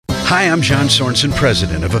Hi, I'm John Sorensen,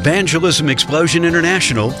 president of Evangelism Explosion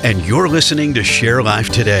International, and you're listening to Share Life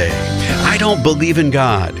Today. I don't believe in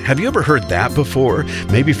God. Have you ever heard that before?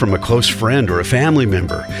 Maybe from a close friend or a family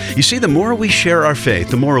member. You see, the more we share our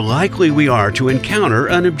faith, the more likely we are to encounter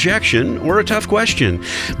an objection or a tough question.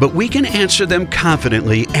 But we can answer them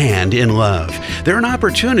confidently and in love. They're an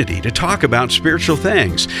opportunity to talk about spiritual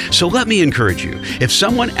things. So let me encourage you. If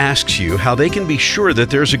someone asks you how they can be sure that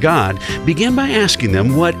there's a God, begin by asking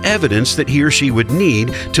them what evidence that he or she would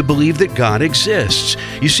need to believe that God exists.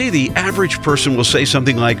 You see, the average person will say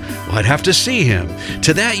something like, "Well, I'd have to see him."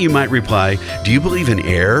 To that you might reply, "Do you believe in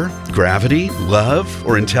air, gravity, love,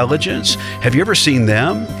 or intelligence? Have you ever seen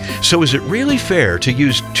them?" So is it really fair to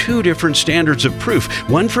use two different standards of proof,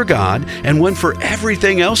 one for God and one for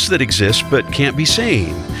everything else that exists but can't be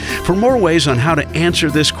seen? For more ways on how to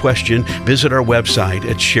answer this question, visit our website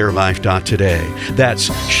at sharelife.today. That's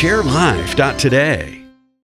sharelife.today.